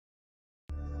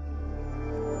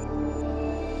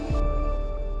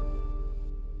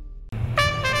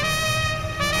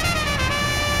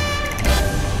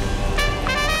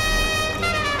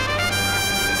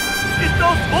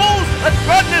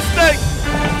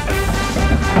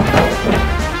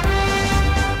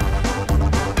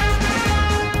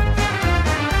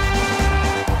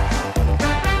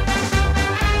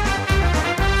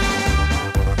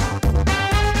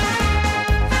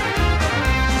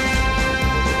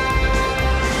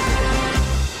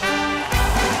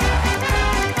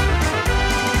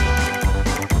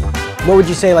What would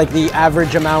you say like the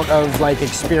average amount of like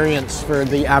experience for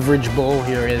the average bull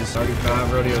here is?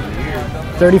 35 rodeos a year.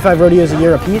 35 rodeos a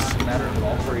year apiece?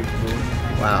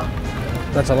 Wow.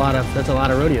 That's a lot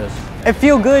of rodeos. I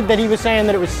feel good that he was saying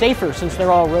that it was safer since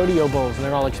they're all rodeo bulls and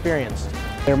they're all experienced.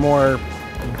 They're more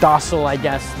docile, I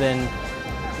guess, than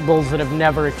bulls that have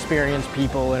never experienced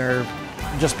people and are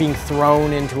just being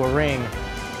thrown into a ring.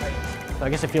 So I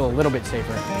guess I feel a little bit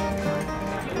safer.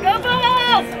 Go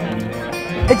Bulls!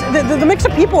 It's, the mix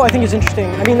of people I think is interesting.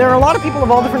 I mean, there are a lot of people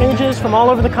of all different ages from all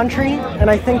over the country, and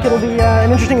I think it'll be an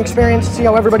interesting experience to see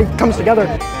how everybody comes together.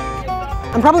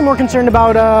 I'm probably more concerned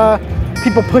about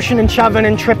people pushing and shoving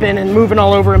and tripping and moving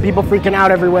all over and people freaking out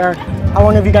everywhere. How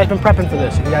long have you guys been prepping for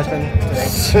this? Have you guys been?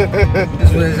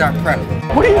 This is our prep.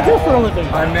 What do you do for a living?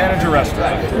 I manage a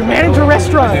restaurant. You manage a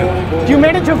restaurant? Do you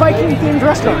manage a Viking-themed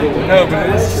restaurant? No, but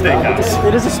it is a steakhouse.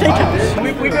 It is a steakhouse.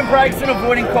 We've been practicing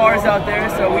avoiding cars out there,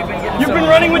 so we've been getting You've been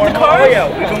running with the cars? Oh, yeah,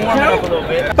 we've been warming up a little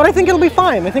bit. But I think it'll be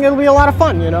fine. I think it'll be a lot of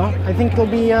fun, you know? I think it'll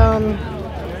be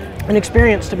an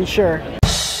experience to be sure.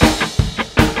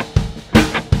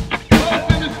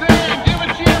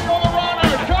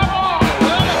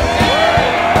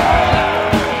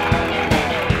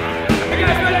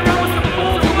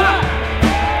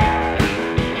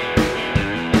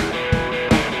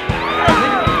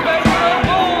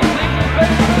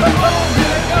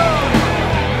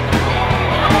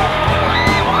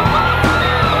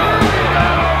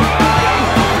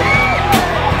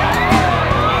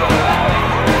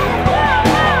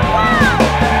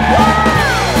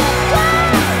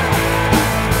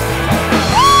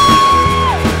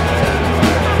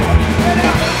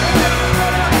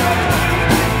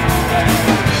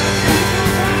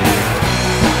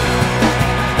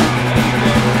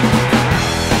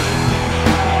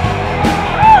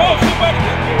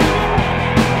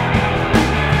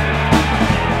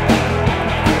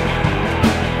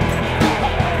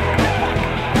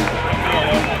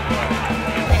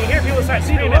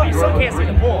 You still can't see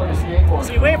the bulls.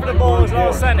 So you wait for the bulls, and all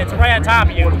of a sudden it's right on top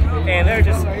of you, and they're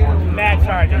just mad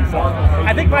charging. So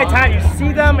I think by the time you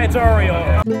see them, it's already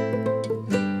over.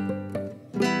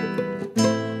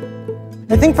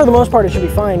 I think for the most part it should be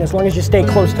fine as long as you stay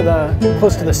close to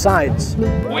the sides. We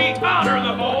honor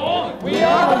the bull. We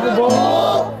honor the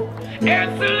bull.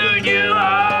 And salute you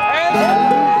all.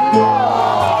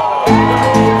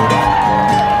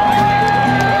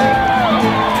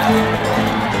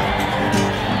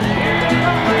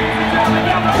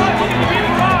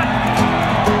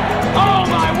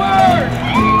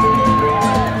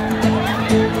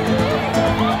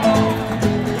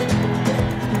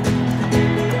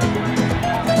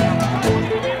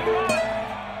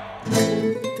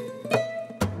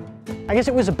 I guess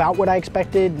it was about what I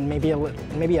expected, maybe a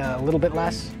little bit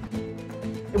less.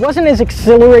 It wasn't as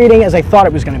exhilarating as I thought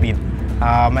it was going to be.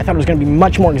 I thought it was going to be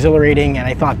much more exhilarating, and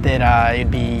I thought that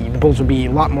the bulls would be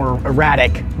a lot more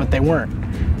erratic, but they weren't,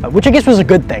 which I guess was a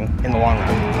good thing in the long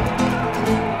run.